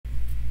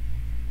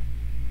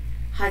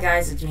Hi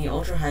guys, it's me,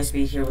 Ultra High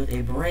Speed, here with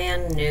a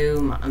brand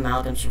new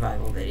Amalgam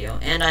survival video,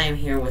 and I am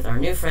here with our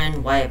new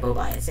friend, Wyatt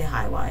Bobias. Say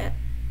hi, Wyatt.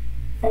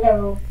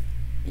 Hello.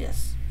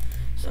 Yes.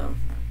 So,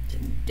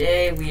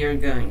 today we are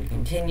going to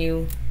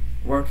continue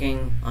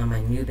working on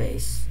my new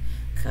base,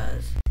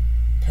 cause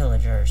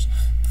pillagers.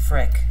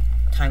 Frick.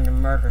 Time to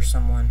murder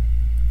someone.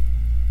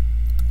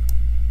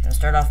 Gonna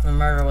start off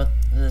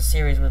the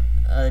series with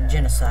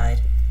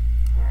genocide.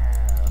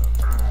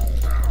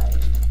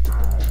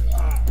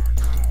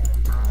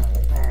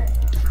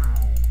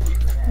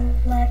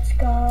 Let's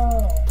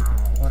go.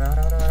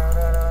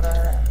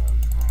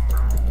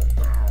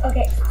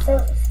 Okay,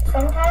 so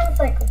sometimes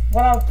like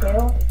what I'll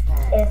do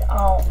is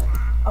I'll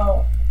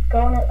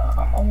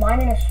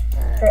mine in a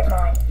strip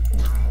mine,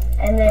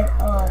 and then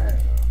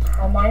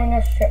I'll mine in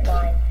a strip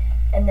mine,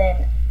 and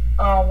then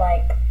I'll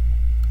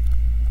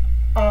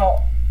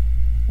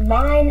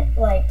mine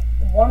like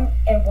one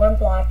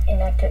block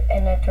in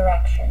a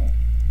direction,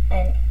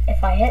 and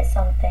if I hit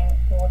something,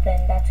 well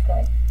then that's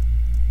good.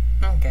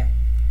 Okay.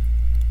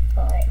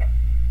 But like,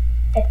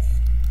 it's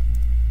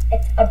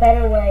a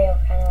better way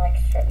of kind of like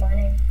strip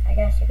mining, I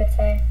guess you could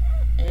say.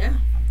 Yeah,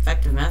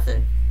 effective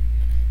method.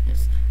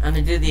 Yes. I'm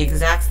gonna do the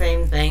exact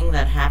same thing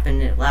that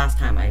happened last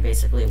time. I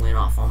basically went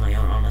off on my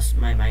own on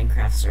my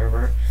Minecraft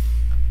server.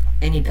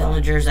 Any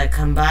pillagers that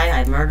come by,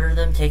 I murder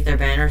them, take their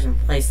banners, and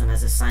place them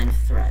as a sign of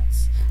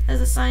threats, as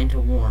a sign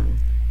to warn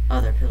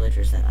other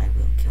pillagers that I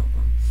will kill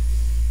them.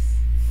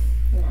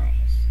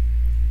 Nice.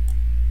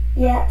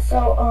 Yeah.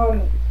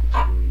 So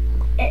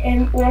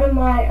in one of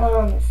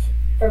my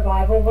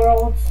survival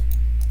worlds,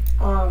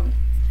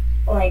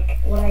 like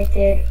what I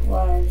did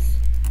was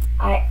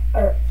I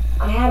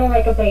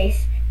had a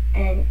base,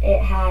 and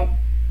it had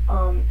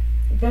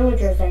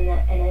villagers in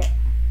it,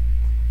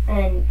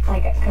 and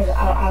like because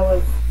I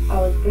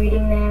was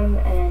breeding them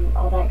and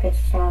all that good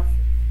stuff,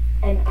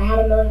 and I had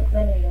a million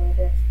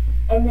villagers,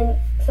 and then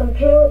some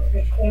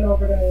pillagers came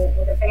over to me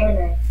with a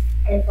banner,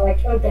 and so I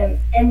killed them,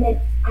 and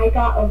then I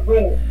got a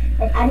ring,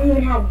 and I didn't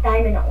even have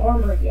diamond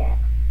armor yet.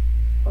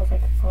 I was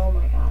like, oh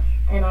my gosh,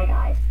 and I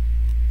died.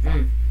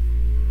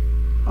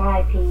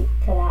 RIP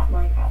to that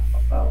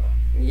Minecraft world.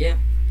 Yeah.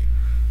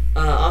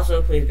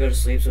 Also, please go to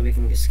sleep so we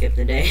can just skip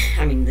the day.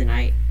 I mean, the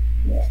night.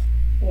 Yeah.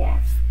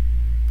 Yeah.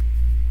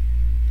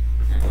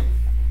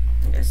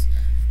 I guess.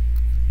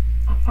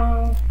 I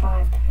found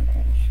 5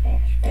 diamonds.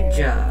 Good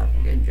job.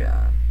 Good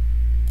job.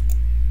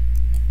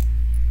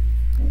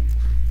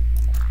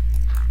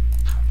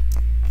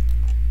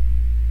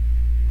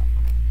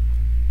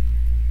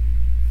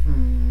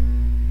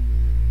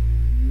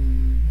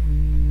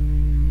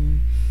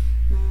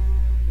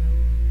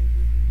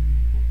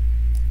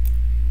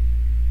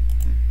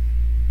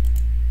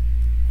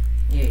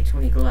 Yay,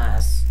 20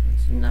 glass.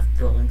 That's enough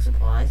building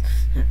supplies.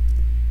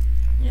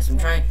 Yes, I'm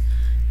trying.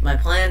 My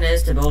plan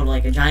is to build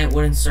like a giant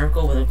wooden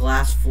circle with a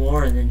glass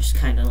floor and then just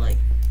kind of like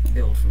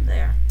build from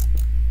there.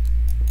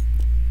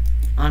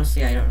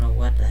 Honestly, I don't know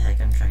what the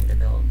heck I'm trying to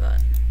build,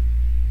 but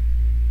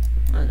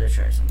I'm gonna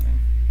try something.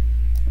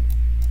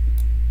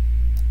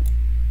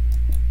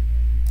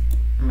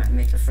 I might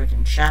make a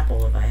freaking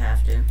chapel if I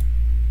have to.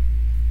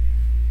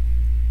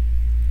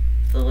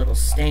 The little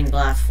stained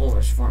glass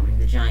floors forming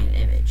the giant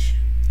image.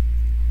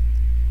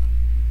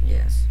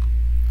 Yes.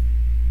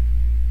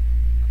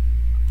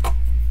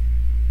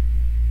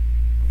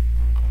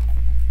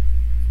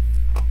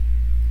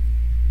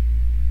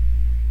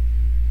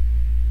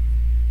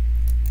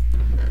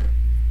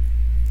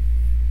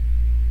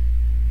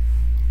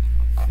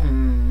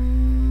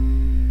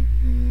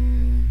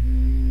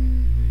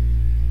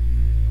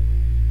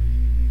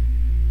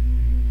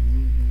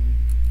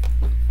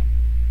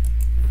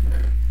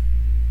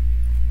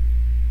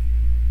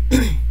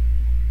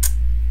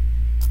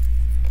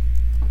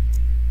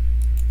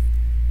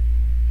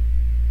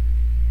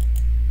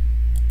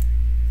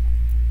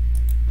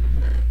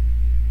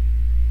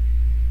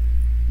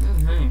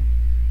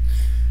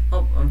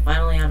 Oh, I'm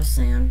finally out of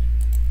sand.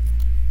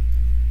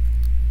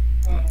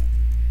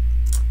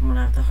 I'm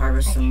gonna have to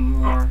harvest some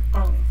more.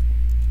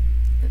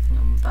 Good thing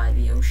I'm by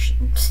the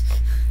ocean.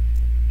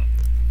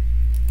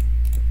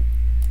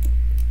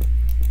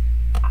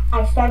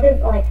 I started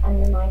like a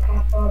new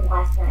Minecraft world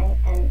last night,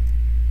 and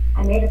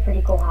I made a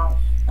pretty cool house.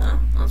 Oh,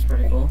 that's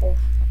pretty cool.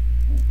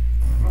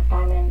 I have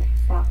diamond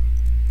stuff.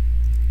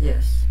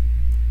 Yes.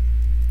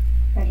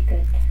 Pretty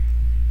good.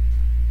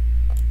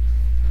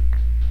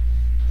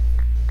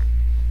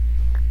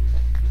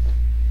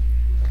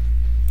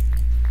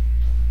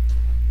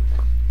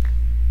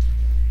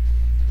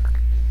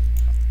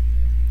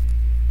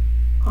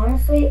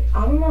 Honestly,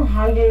 I don't know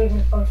how you're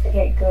even supposed to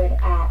get good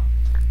at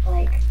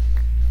like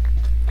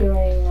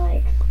doing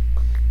like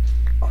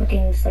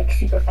clicking like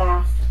super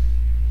fast.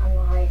 I don't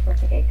know how you're supposed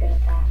to get good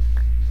at that.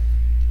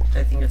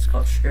 I think it's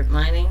called strip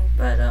mining,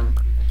 but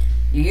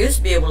you used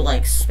to be able to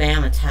like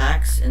spam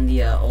attacks in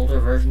the older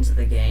versions of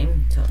the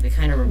game. They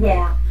kind of removed.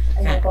 Yeah,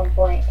 and like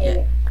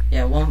 1.8.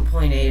 Yeah,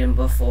 1.8 and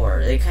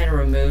before. They kind of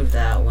removed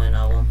that when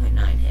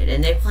 1.9 hit,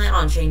 and they plan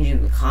on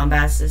changing the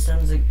combat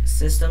systems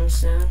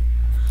soon.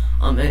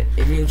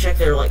 If you check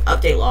their like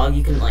update log,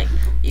 you can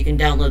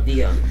download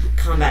the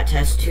Combat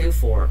Test 2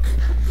 fork,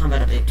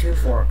 Combat Update 2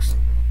 forks,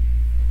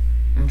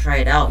 and try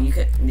it out.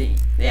 They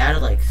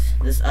added like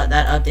this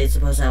that update's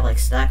supposed to have like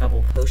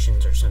stackable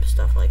potions or some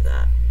stuff like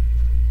that.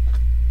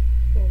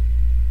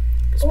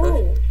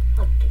 Oh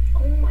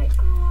my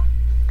god!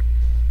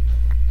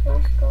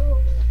 Let's go.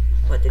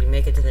 What, did you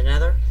make it to the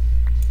Nether?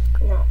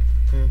 No.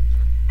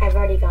 I've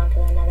already gone to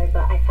the Nether,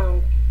 but I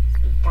found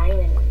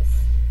diamonds.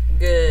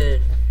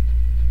 Good.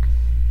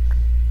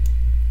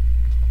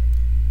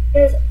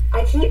 Because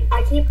I keep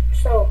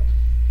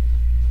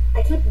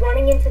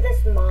running into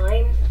this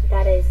mine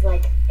that is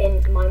like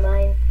in my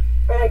mine,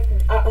 or like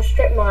a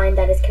strip mine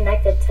that is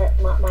connected to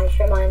my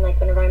strip mine. Like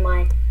whenever I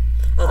mine,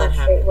 that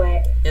happens.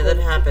 Yeah, that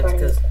happens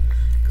because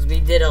we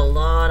did a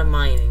lot of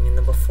mining in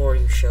the before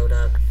you showed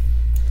up.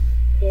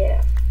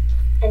 Yeah,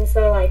 and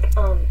so like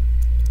You're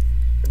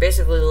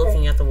basically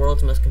looking at the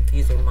world's most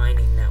confusing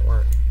mining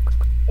network.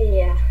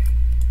 Yeah,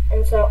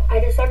 and so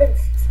I started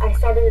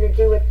to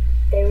do what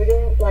they were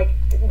doing. Like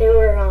they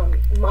were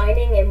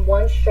mining in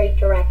one straight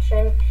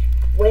direction,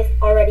 with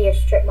already a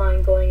strip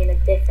mine going in a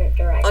different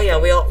direction. Oh yeah,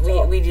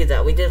 we did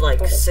that. We did like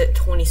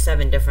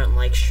 27 different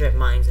like strip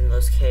mines in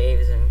those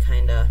caves, and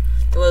kinda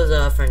it was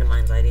a friend of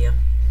mine's idea.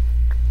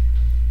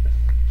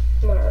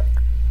 Smart.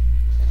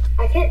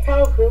 I can't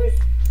tell whose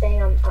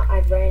thing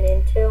I've ran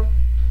into.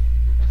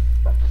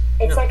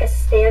 It's like a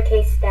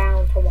staircase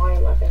down to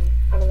Y11.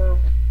 I don't know.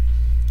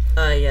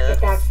 Yeah. If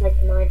that's like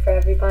the mine for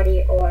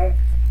everybody, or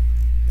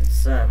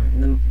it's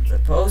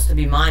supposed to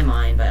be my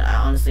mine, but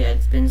honestly,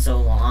 it's been so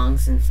long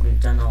since we've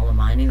done all the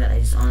mining that I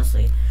just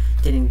honestly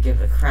didn't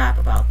give a crap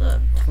about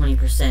the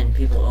 20%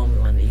 people owe me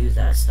when they use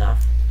that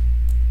stuff.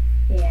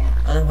 Yeah.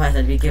 Otherwise,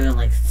 I'd be given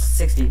like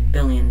 60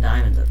 billion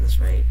diamonds at this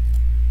rate.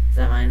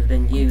 That mine's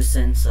been used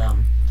since I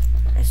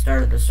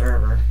started the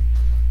server.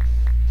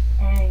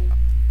 Dang.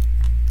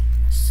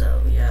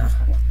 So yeah.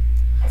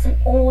 That's an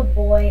old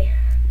boy.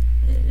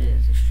 It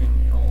is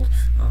extremely old.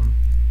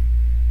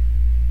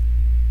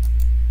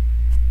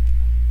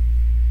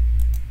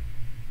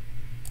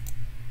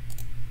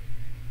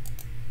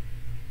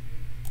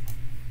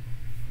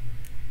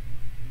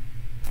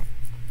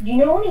 Do you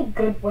know any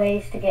good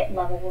ways to get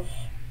levels?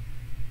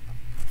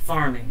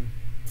 Farming.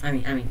 I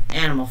mean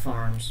animal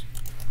farms.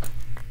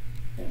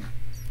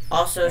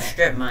 Also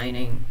strip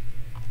mining.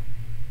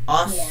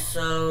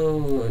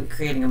 Also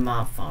creating a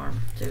mob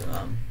farm to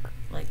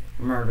like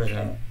murder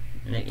them.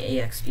 An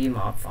EXP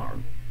mob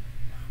farm.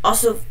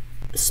 Also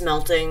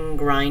smelting,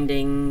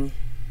 grinding,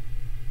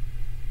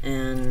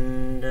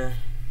 and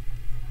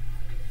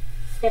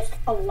just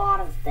a lot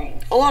of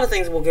things. A lot of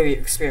things will give you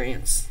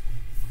experience.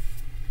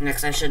 The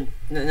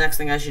next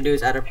thing I should do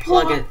is add a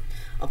plugin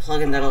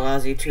that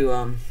allows you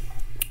to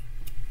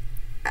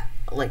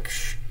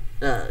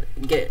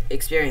get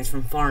experience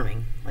from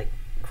farming, like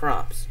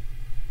crops.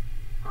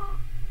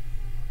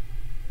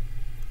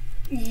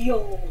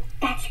 Yo,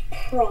 that's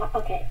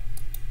okay.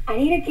 I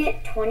need to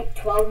get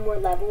 12 more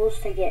levels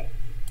to get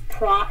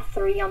Prot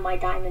 3 on my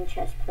diamond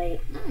chest plate.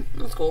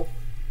 That's cool.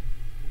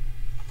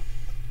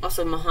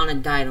 Also,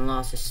 Mahana died and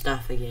lost his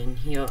stuff again.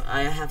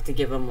 I have to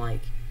give him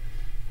like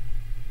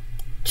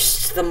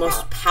just the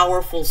most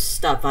powerful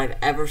stuff I've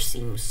ever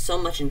seen with so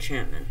much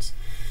enchantments.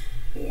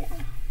 Yeah.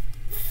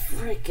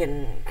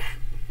 Freaking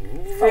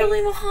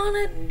really,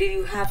 Mahana? Do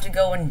you have to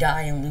go and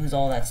die and lose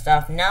all that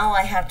stuff? Now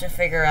I have to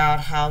figure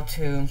out how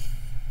to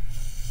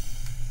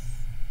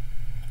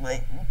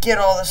like get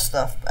all this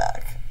stuff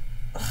back.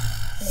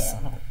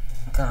 Son of a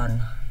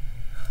gun.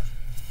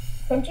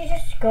 Couldn't you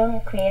just go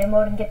in creative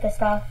mode and get the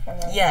stuff?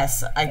 And then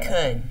yes, I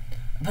could.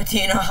 But do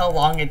you know how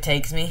long it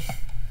takes me?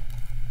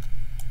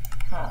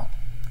 How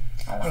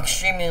long?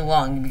 Extremely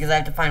long, because I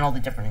have to find all the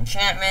different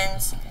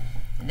enchantments.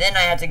 Then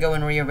I have to go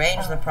and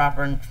rearrange the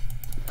proper... And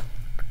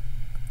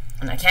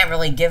I can't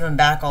really give him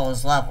back all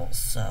his levels,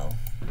 so...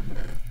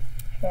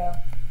 True.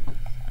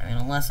 I mean,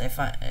 unless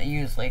I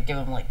usually give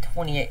him like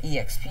 20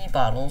 EXP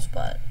bottles,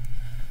 but...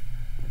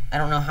 I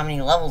don't know how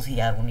many levels he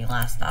had when he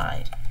last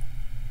died.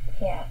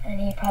 Yeah, and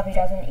he probably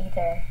doesn't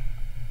either.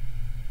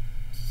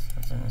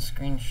 That's in the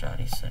screenshot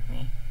he sent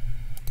me.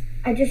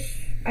 I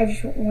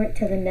just went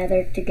to the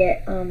Nether to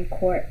get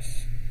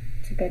quartz.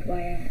 It's a good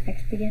way to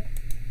XP again.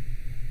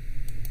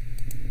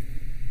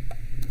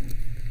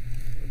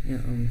 Yeah,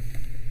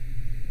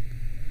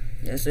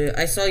 yeah, so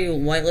I saw you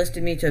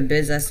whitelisted me to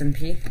Biz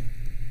SMP.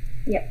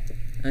 Yep.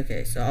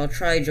 Okay, so I'll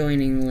try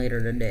joining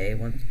later today.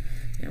 Once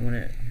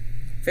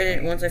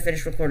I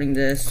finish recording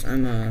this,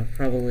 I'm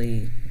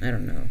probably, I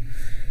don't know,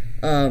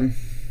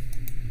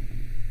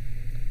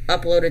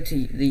 upload it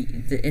to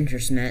the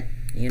internet,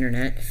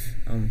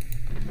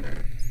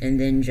 and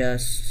then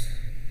just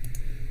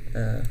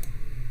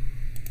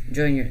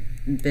join your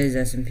Biz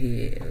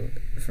SMP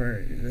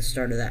for the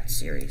start of that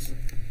series.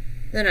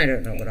 Then I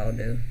don't know what I'll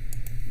do.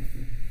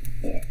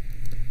 Yeah.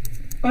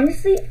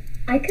 Honestly,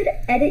 I could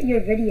edit your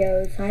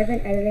videos. I have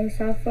an editing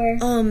software.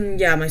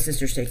 Yeah, my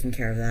sister's taking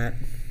care of that.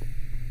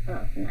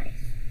 Oh, nice.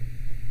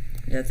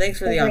 Yeah, thanks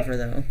for the offer,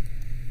 though.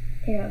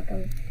 You're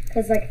welcome.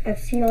 Because, like, I've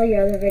seen all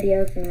your other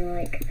videos and they're,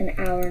 like, an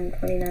hour and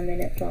 29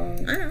 minutes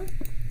long. I know.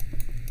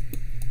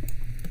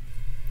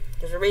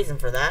 There's a reason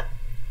for that.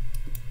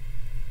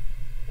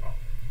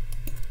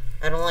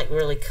 I don't like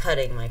really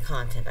cutting my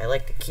content. I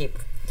like to keep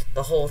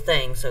the whole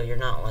thing so you're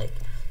not, like,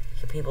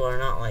 so people are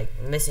not, like,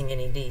 missing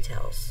any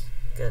details.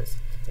 Because,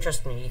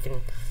 trust me, you can,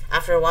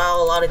 after a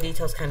while, a lot of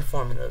details kind of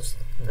form in those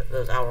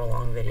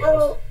hour-long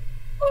videos.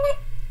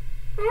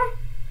 Oh.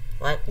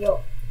 What?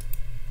 Yo.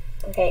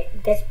 Okay,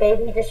 this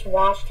baby just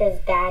watched his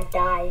dad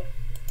die.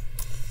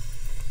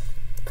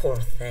 Poor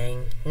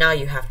thing. Now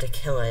you have to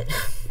kill it.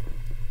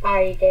 I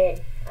already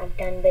did. I've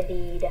done the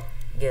deed.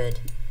 Good.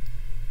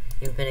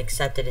 You've been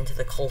accepted into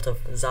the cult of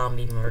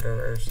zombie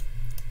murderers.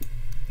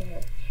 Do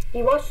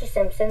you watch The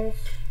Simpsons?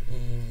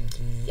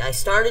 I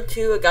started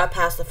to, I got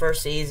past the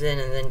first season,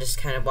 and then just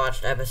kind of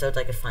watched episodes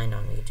I could find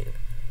on YouTube.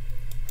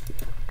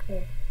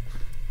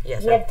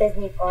 Yes. You have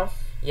Disney Plus?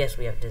 Yes,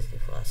 we have Disney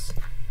Plus.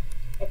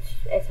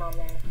 It's on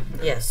there.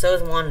 Yes, so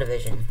is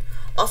WandaVision.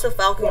 Also,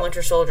 Falcon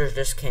Winter Soldier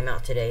just came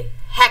out today.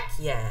 Heck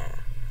yeah!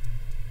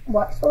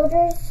 What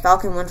soldiers?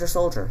 Falcon Winter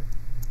Soldier.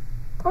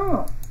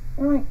 Oh,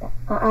 I like that.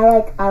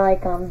 I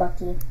like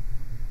Bucky.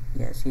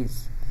 Yes,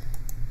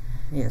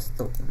 yes,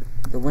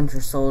 the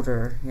Winter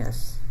Soldier.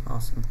 Yes,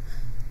 awesome.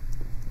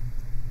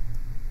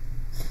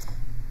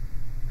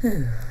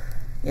 Whew.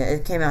 Yeah,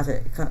 it came out.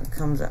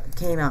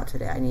 Came out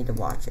today. I need to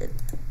watch it.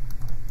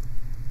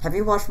 Have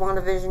you watched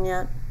WandaVision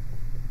yet?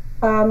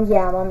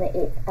 Yeah, I'm on the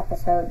 8th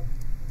episode.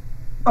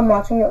 I'm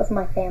watching it with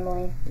my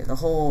family. Yeah, the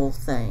whole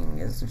thing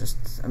is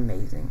just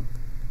amazing.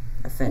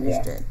 I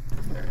finished it.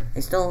 I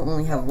still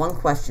only have one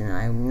question, and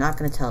I'm not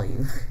going to tell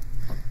you.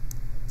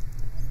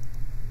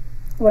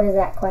 What is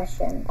that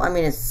question? Well, I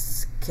mean,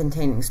 it's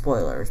containing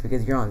spoilers,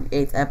 because you're on the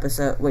 8th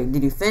episode. Wait,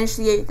 did you finish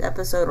the 8th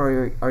episode,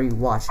 or are you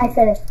watching? I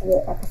finished the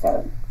 8th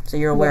episode. So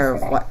you're aware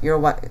of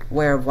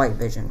White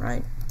Vision,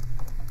 right?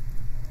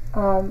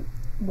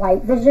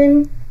 White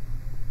Vision?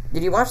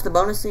 Did you watch the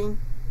bonus scene?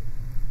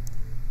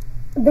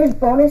 There's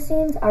bonus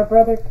scenes. My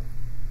brother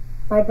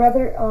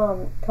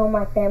told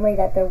my family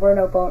that there were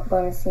no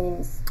bonus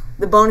scenes.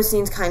 The bonus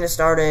scenes kind of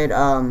started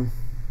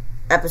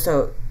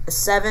episode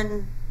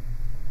 7.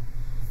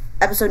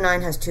 Episode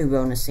 9 has 2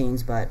 bonus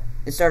scenes, but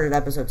it started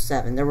episode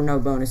 7. There were no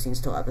bonus scenes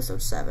till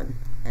episode 7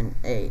 and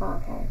 8.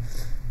 Okay.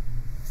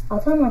 I'll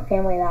tell my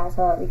family that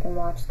so that we can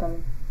watch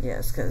them.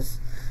 Yes, because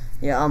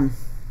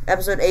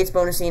episode 8's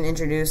bonus scene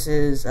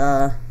introduces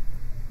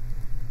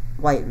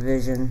White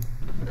Vision.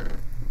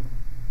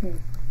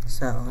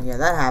 So yeah,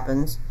 that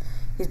happens.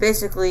 He's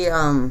basically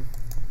the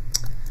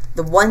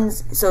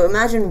ones. So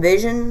imagine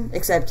Vision,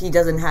 except he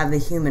doesn't have the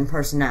human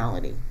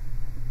personality,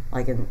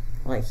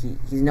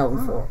 he's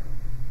known for.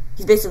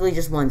 He's basically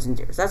just ones and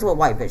zeros. That's what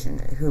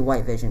who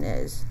White Vision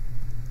is.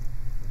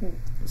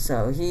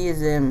 So he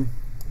is in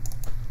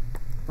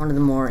one of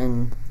the more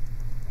in.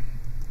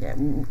 Yeah,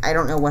 I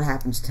don't know what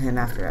happens to him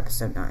after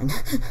episode 9.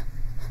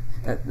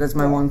 That's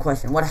my one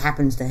question. What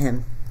happens to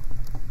him?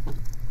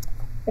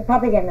 They're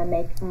probably gonna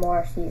make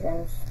more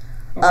seasons.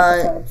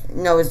 Episodes.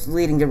 No, it's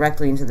leading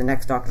directly into the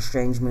next Doctor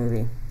Strange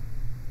movie.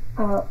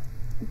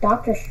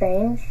 Doctor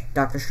Strange?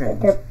 Doctor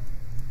Strange. They're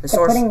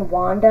putting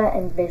Wanda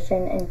and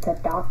Vision into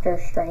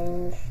Doctor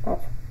Strange.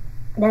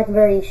 That's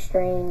very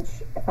strange,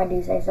 if I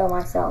do say so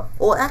myself.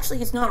 Well,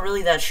 actually, it's not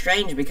really that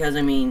strange, because,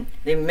 I mean,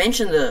 they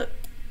mentioned let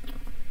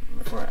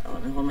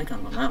me hold my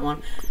tongue on that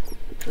one.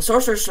 The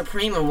Sorcerer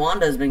Supreme and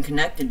Wanda has been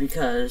connected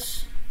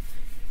because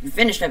you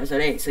finished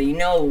episode 8, so you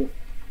know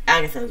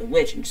Agatha's a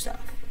witch and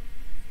stuff.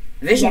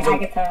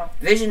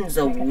 Vision's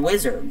a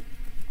wizard.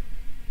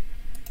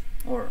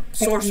 Or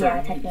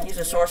sorcerer. He's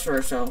a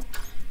sorcerer, so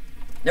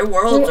their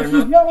worlds are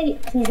not...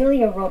 He's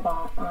really a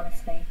robot,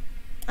 honestly.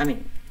 I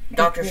mean,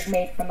 He's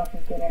made from a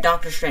computer.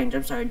 Doctor Strange,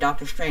 I'm sorry.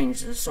 Doctor Strange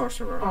is a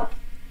sorcerer. Oh,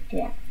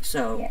 yeah.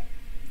 So,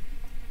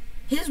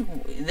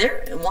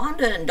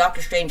 Wanda and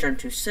Doctor Strange aren't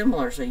too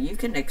similar, so you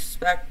can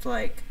expect,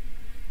 like,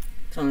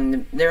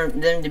 them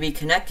to be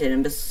connected,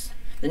 and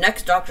the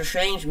next Doctor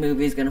Strange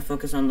movie is going to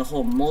focus on the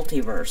whole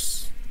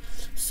multiverse.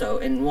 So,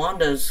 and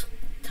Wanda's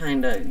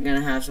kind of going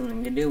to have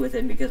something to do with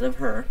it because of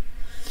her.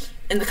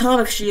 In the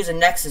comics, she is a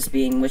Nexus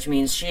being, which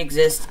means she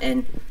exists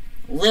in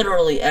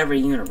literally every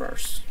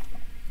universe.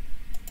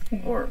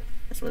 Or,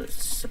 that's what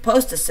it's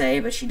supposed to say,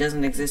 but she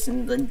doesn't exist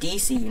in the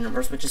DC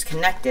universe, which is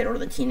connected, or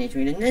the Teenage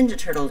Mutant Ninja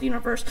Turtles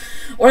universe,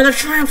 or the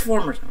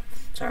Transformers.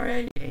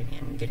 Sorry,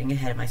 I'm getting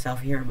ahead of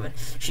myself here, but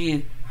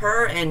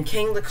her and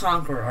King the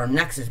Conqueror are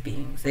Nexus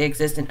beings. They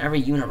exist in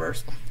every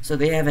universe, so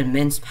they have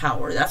immense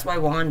power. That's why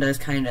Wanda is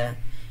kind of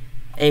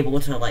able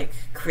to, like,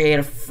 create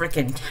a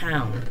frickin'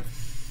 town.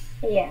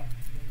 Yeah.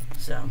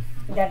 So.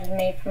 That is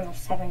made from the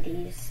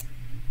 70s.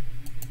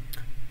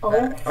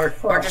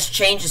 Or just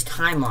changes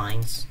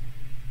timelines.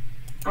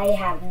 I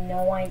have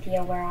no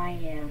idea where I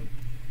am.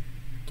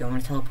 Do you want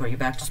me to teleport you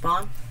back to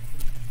spawn?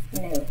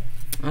 No.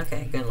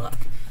 Okay, good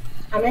luck.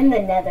 I'm in the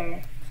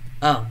Nether.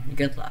 Oh,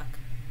 good luck.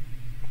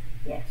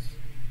 Yes.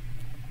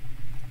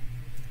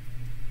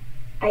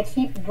 I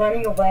keep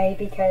running away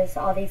because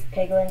all these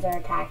piglins are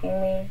attacking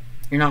me.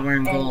 You're not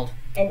wearing and, gold.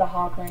 And the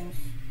hoglins.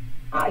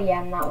 Yeah,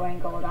 I'm not wearing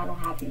gold. I don't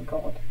have any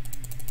gold.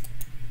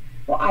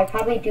 Well, I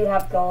probably do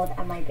have gold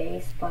at my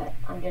base, but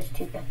I'm just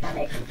too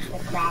pathetic to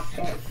craft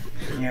it.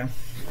 Yeah.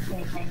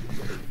 Anything.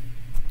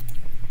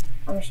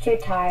 I'm just too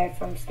tired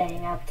from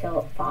staying up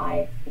till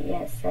 5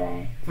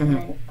 yesterday and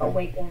then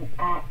awaking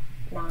at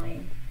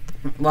 9.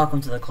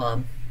 Welcome to the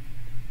club.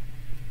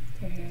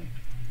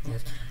 Mm-hmm.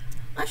 Yes.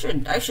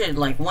 I should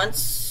like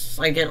once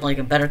I get like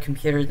a better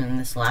computer than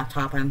this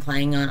laptop I'm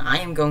playing on, I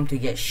am going to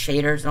get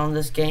shaders on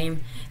this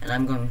game and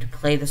I'm going to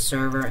play the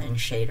server in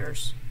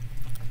shaders.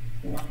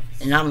 Nice.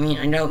 And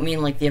I don't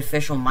mean like the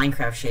official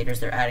Minecraft shaders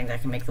they're adding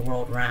that can make the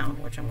world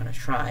round, which I'm gonna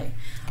try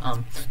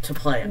to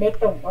play. Make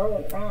the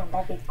world round,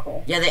 that'd be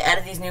cool. Yeah, they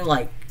added these new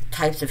like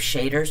types of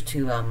shaders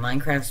to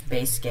Minecraft's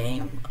base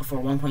game for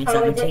 1.17.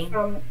 Oh, is it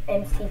from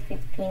MC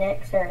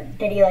Phoenix, or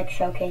did he like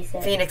showcase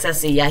it? Phoenix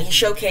SC, yeah, he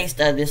showcased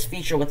this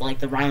feature with like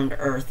the round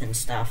Earth and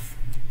stuff.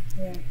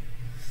 Yeah.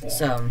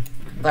 So,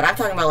 but I'm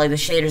talking about like the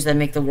shaders that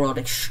make the world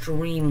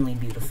extremely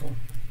beautiful.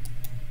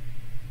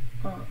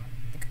 Huh.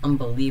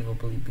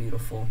 Unbelievably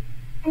beautiful.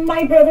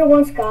 My brother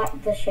once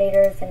got the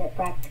shaders and it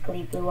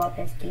practically blew up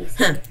his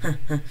PC.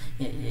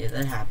 yeah,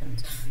 that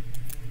happens.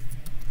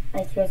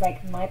 Like, he was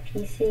like, my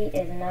PC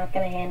is not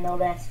going to handle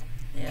this.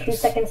 Yes. 2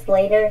 seconds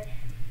later,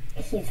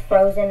 he's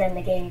frozen and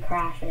the game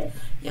crashes.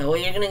 Yeah,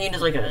 what you're going to need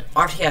is like an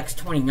RTX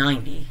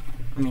 2090.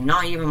 I mean,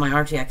 not even my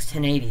RTX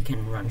 1080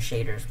 can run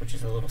shaders, which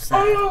is a little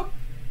sad.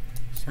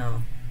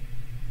 So,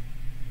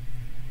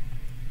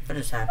 what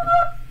just happened?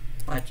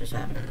 What just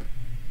happened?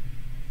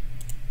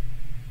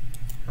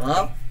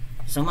 Hello?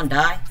 Someone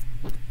die?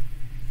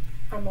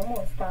 I'm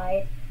almost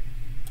died.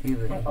 I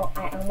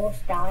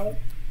almost died.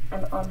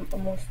 I'm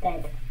almost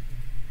dead.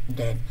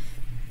 Dead.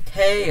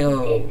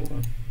 Teo.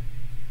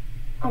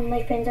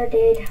 My friends are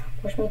dead.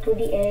 Push me to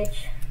the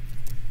edge.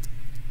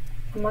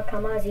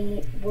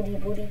 Kamazi,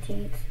 booty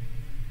cheeks.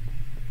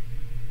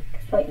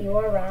 Guess what? You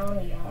are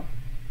around, yeah.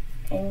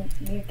 And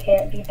you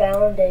can't be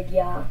bounded,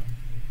 yeah.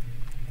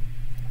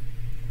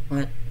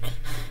 What?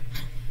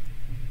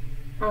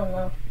 I don't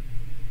know.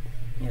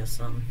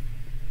 Yes, I'm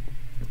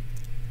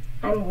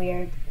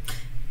weird.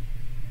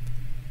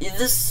 Yeah,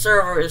 this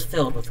server is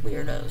filled with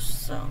weirdos,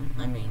 so,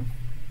 I mean,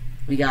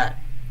 we got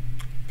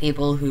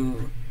people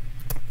who,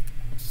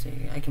 let's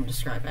see, I can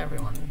describe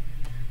everyone.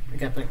 We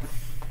got the,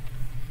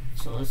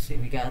 so let's see,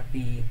 we got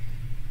the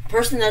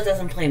person that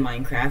doesn't play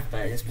Minecraft,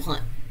 but is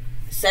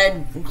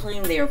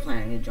claimed they were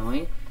planning to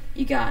join.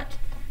 You got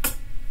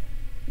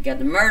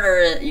the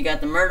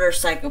murderer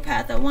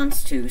psychopath that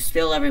wants to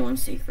spill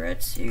everyone's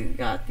secrets. You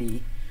got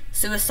the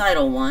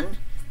suicidal one.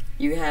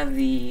 You have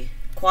the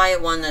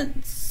quiet one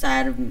that's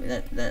sad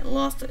that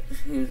lost,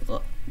 who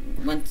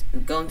went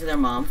going to their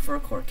mom for a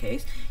court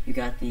case. You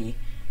got the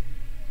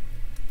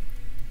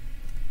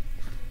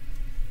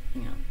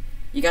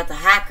you got the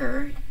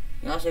hacker.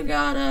 You also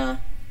got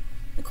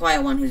the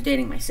quiet one who's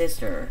dating my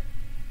sister.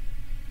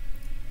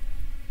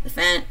 The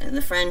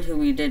friend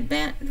who did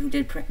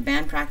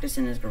band practice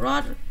in his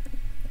garage.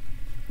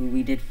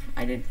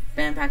 I did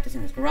band practice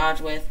in his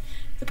garage with.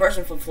 The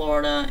person from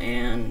Florida,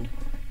 and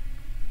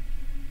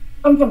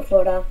I'm from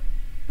Florida.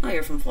 Oh,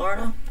 you're from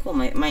Florida? Cool.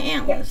 My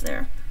aunt lives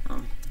there.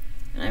 And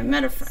I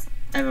met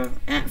I have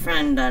a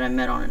friend that I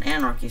met on an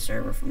anarchy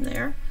server from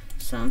there.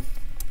 So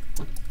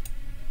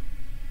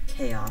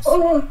chaos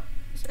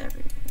is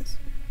everywhere.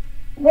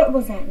 What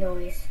was that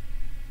noise?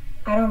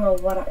 I don't know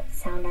what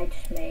sound I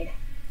just made.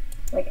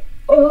 Like,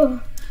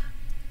 oh.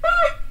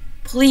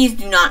 Please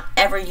do not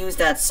ever use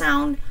that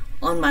sound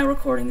on my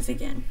recordings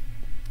again.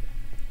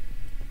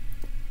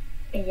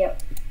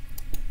 Yep.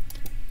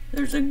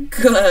 There's a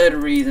good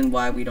reason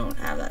why we don't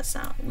have that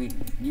sound.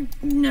 You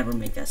never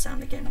make that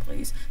sound again,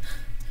 please.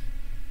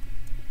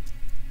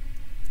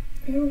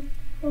 No,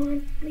 hold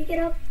on. Let me get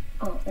up.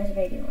 Oh, there's a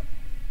baby one.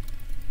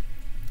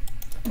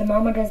 The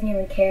mama doesn't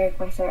even care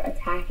if I start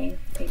attacking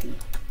baby.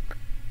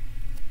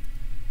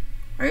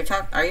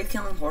 Are you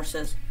killing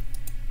horses?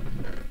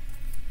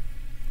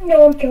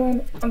 No,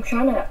 I'm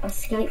trying to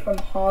escape from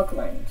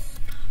hoglins.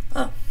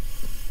 Oh.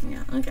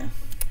 Yeah, okay.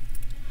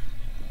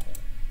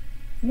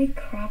 Let me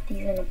craft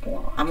these in a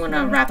block. I'm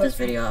gonna wrap this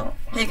video up.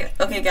 Hey,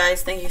 okay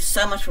guys, thank you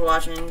so much for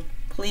watching.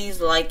 Please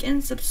like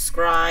and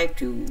subscribe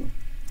to the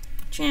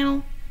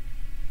channel.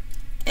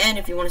 And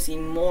if you want to see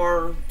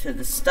more to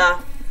the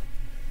stuff,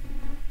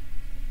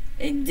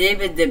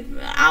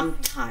 I'm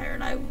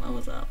tired. I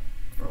was up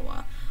for a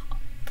while.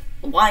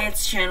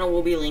 Wyatt's channel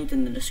will be linked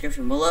in the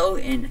description below,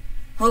 and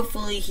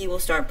hopefully he will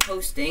start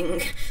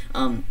posting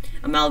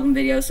Amalgam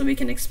videos so we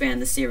can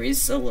expand the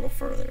series a little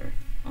further.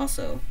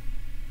 Also,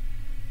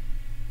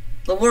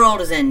 the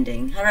world is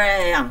ending.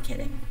 Hooray! I'm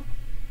kidding.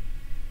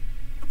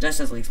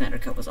 Justice League Snyder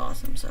Cut was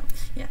awesome, so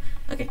yeah.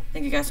 Okay,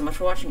 thank you guys so much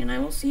for watching, and I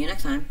will see you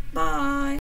next time. Bye!